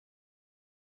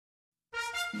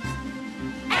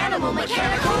Animal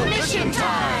Mechanical Mission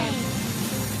Time!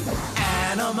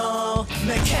 Animal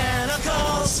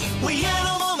Mechanicals, we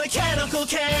Animal Mechanical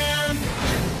can!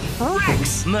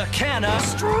 Rex Mechana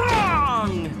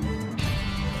strong!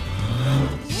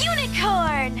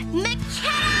 Unicorn!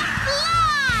 Mechana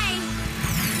fly!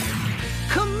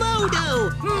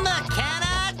 Komodo!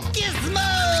 Mechana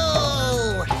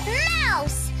gizmo!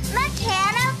 Mouse!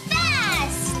 Mechana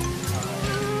fast!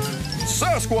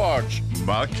 Sasquatch!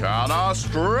 Mechana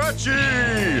stretchy!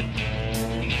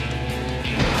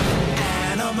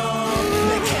 Animal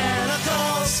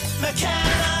Mechanicals,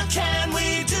 Mechana can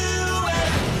we do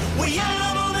it? We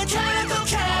Animal Mechanical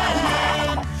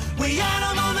can! We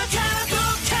Animal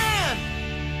Mechanical can!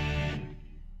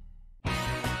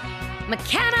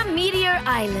 Mechana Meteor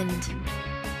Island.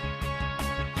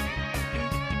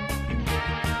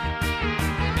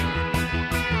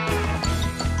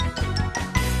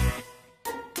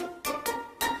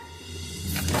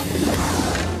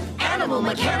 Animal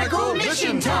Mechanical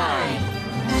Mission Time!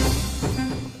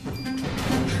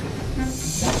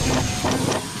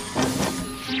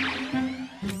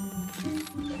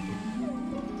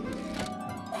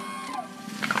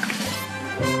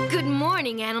 Good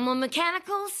morning, Animal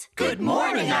Mechanicals. Good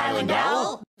morning, Island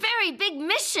Owl! Very big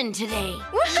mission today.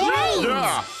 Great!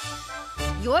 Yeah!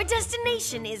 Your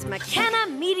destination is Mechana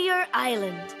Meteor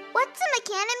Island. What's a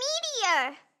Mechana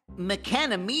meteor?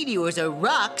 Mechana meteors are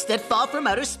rocks that fall from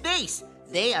outer space.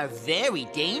 They are very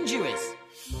dangerous.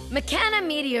 Mechana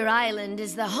Meteor Island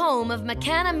is the home of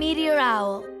Mechana Meteor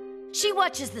Owl. She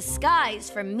watches the skies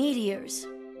for meteors.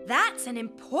 That's an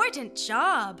important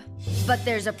job. But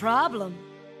there's a problem.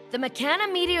 The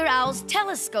Mechana Meteor Owl's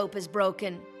telescope is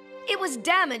broken. It was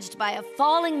damaged by a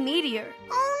falling meteor.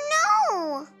 Oh,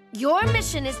 no! Your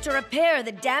mission is to repair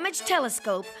the damaged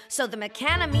telescope so the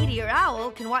Mechana Meteor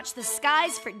Owl can watch the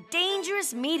skies for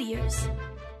dangerous meteors.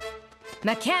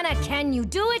 Mechana, can you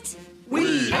do it?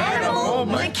 We Animal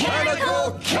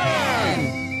Mechanical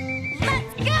can!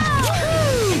 Let's go!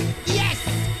 Yes!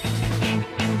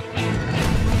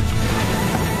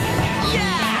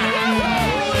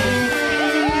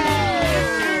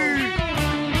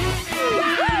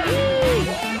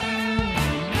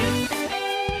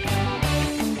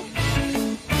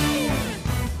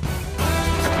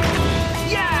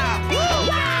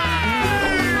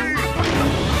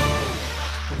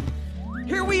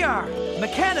 Here we are,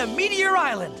 Mechana Meteor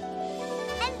Island.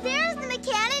 And there's the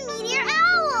Mechana meteor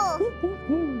owl!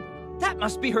 That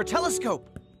must be her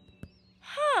telescope.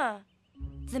 Huh.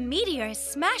 The meteor has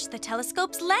smashed the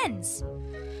telescope's lens.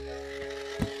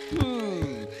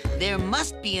 There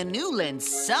must be a new lens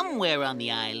somewhere on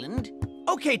the island.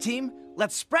 Okay, team,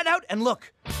 let's spread out and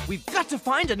look. We've got to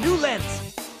find a new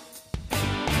lens.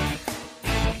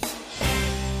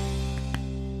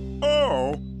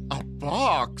 Oh, a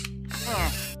box!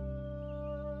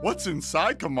 What's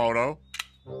inside, Komodo?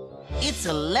 It's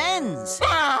a lens.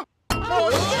 Ah!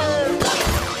 Oh,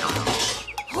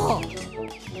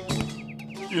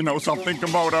 no! You know something,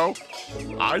 Komodo?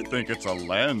 I think it's a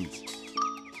lens.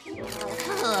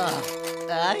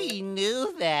 I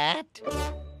knew that.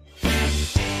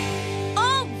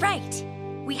 All right.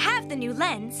 We have the new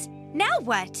lens. Now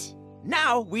what?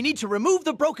 Now we need to remove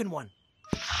the broken one.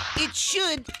 It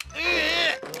should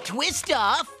twist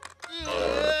off.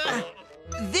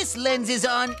 This lens is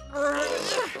on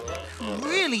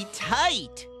really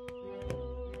tight.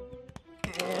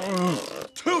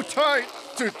 Too tight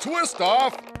to twist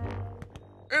off.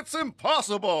 It's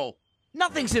impossible.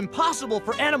 Nothing's impossible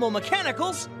for Animal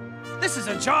Mechanicals. This is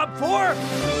a job for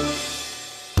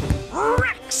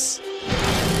Rex.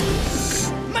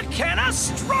 Mechana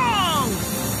strong.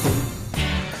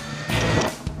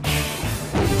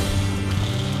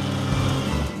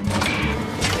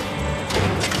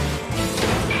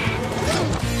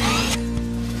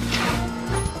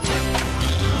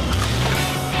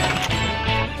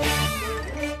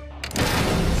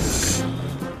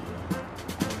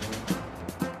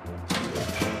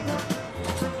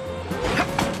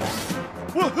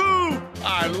 Woohoo!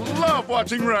 I love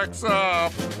watching Rex,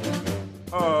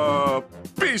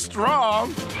 be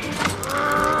strong.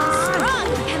 Strong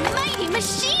and mighty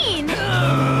machine!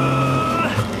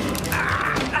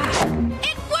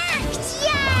 It worked!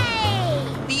 Yay!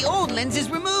 The old lens is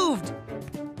removed.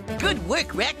 Good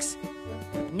work, Rex.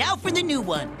 Now for the new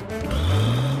one.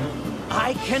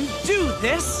 I can do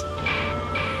this.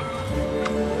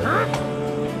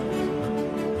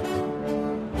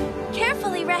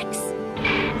 Carefully, Rex.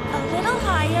 A little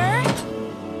higher.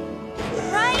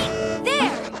 Right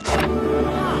there.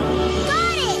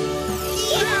 Got it!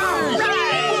 Yeah!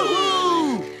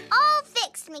 Woohoo! All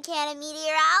fixed, Mechana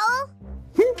meteor owl.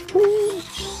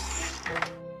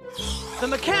 The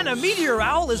Mechana meteor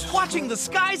owl is watching the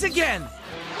skies again.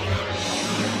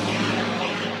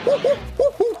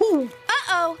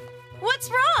 Uh-oh. What's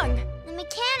wrong? The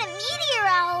Mechana meteor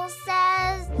owl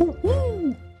says...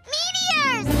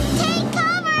 Meteors! Take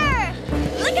cover!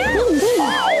 Look out!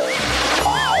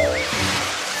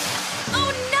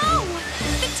 Oh, no!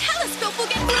 The telescope will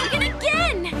get broken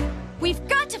again! We've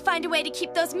got to find a way to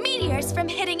keep those meteors from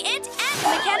hitting it and the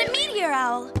Mechana meteor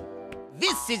owl.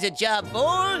 This is a job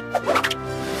for...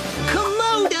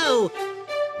 Komodo!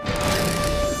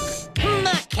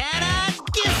 Mechana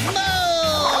Gizmo!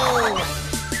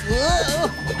 Whoa!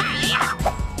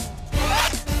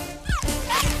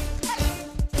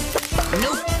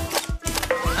 Nope.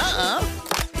 Uh-oh.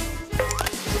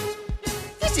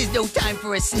 This is no time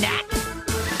for a snack.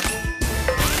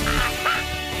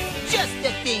 Just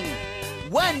the thing.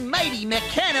 One mighty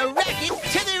Mechana racket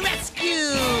to the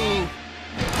rescue!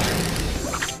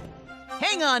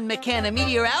 Hang on, Mechana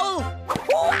meteor owl.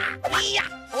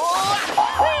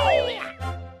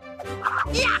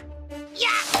 Look!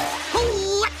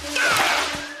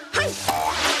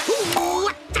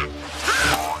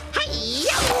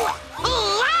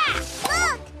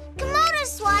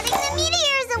 Komodo's swatting the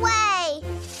meteors away!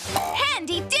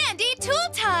 Handy-dandy tool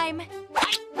time!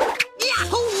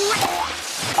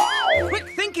 Quick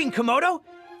thinking, Komodo.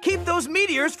 Keep those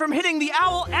meteors from hitting the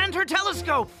owl and her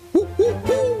telescope. More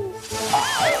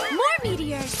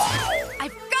meteors!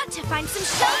 I've got to find some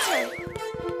shelter!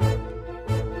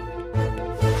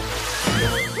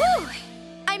 Whew!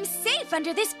 I'm safe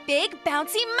under this big,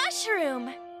 bouncy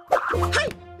mushroom!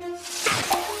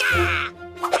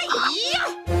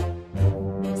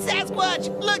 Sasquatch,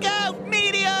 look out!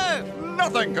 Meteor!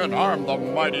 Nothing can harm the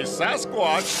mighty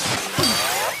Sasquatch.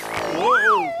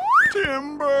 Whoa!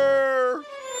 Timber!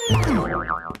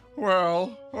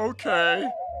 Well, okay.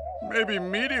 Maybe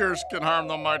meteors can harm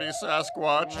the mighty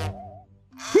Sasquatch.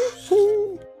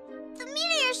 The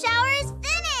meteor shower is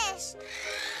finished!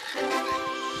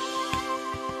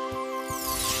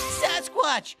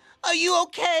 Sasquatch, are you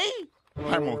okay?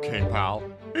 I'm okay, pal.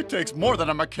 It takes more than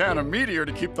a Mechana meteor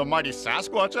to keep the mighty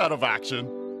Sasquatch out of action.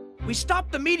 We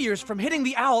stopped the meteors from hitting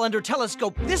the owl and her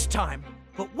telescope this time.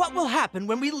 But what will happen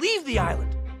when we leave the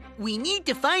island? We need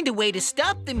to find a way to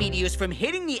stop the meteors from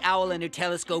hitting the owl and her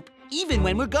telescope, even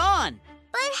when we're gone.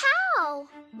 But how?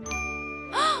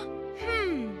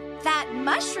 That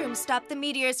mushroom stopped the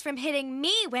meteors from hitting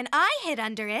me when I hid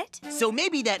under it. So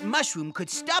maybe that mushroom could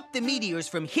stop the meteors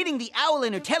from hitting the owl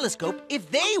and her telescope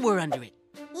if they were under it.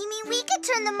 You mean we could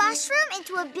turn the mushroom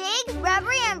into a big,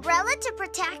 rubbery umbrella to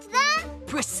protect them?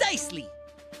 Precisely.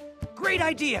 Great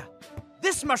idea.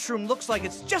 This mushroom looks like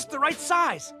it's just the right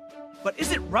size. But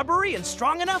is it rubbery and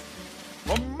strong enough?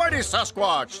 The mighty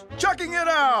Sasquatch, checking it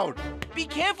out! Be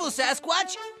careful,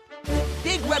 Sasquatch.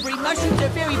 Big rubbery mushrooms are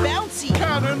very bouncy.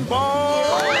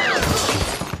 Cannonball!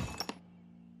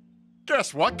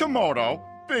 Guess what, Komodo?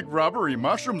 Big rubbery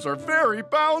mushrooms are very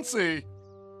bouncy.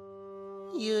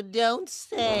 You don't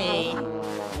say.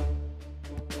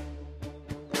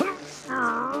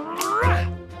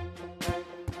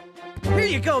 Here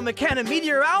you go, Mechana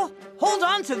meteor owl. Hold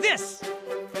on to this.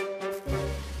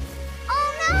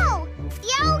 Oh no!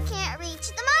 The owl can't reach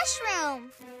the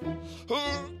mushroom!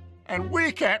 And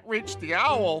we can't reach the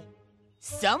owl.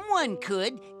 Someone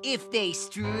could if they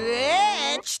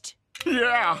stretched.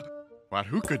 Yeah, but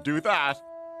who could do that?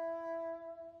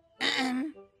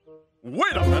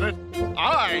 Wait a minute.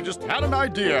 I just had an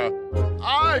idea.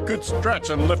 I could stretch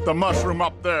and lift the mushroom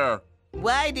up there.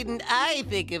 Why didn't I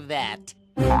think of that?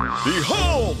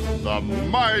 Behold, the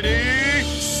mighty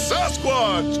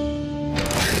Sasquatch!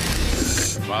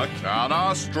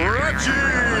 Mechana Stretchy!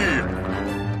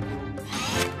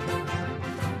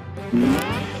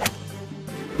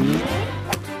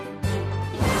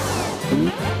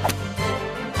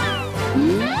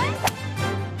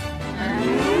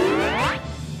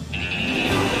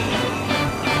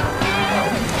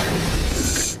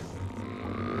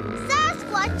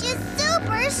 Sasquatch is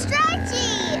super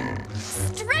stretchy!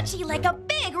 Stretchy like a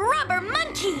big rubber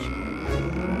monkey!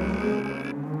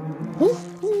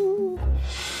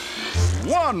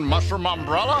 One mushroom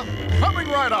umbrella coming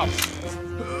right up.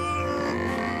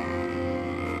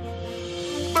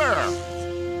 There.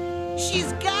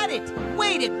 She's got it!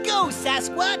 Way to go,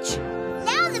 Sasquatch!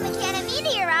 Now the Mechana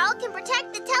meteor owl can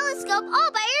protect the telescope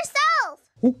all by herself!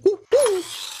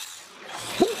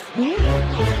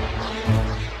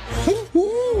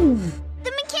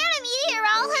 The Mechana meteor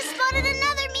owl has spotted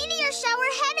another meteor shower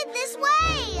headed this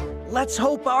way! Let's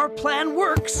hope our plan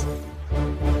works.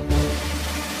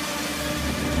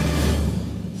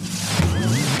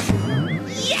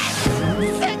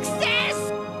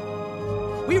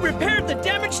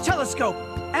 damaged telescope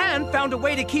and found a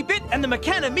way to keep it and the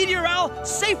Mechana meteor owl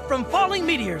safe from falling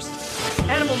meteors.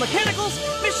 Animal Mechanicals,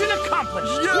 mission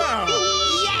accomplished. Yeah!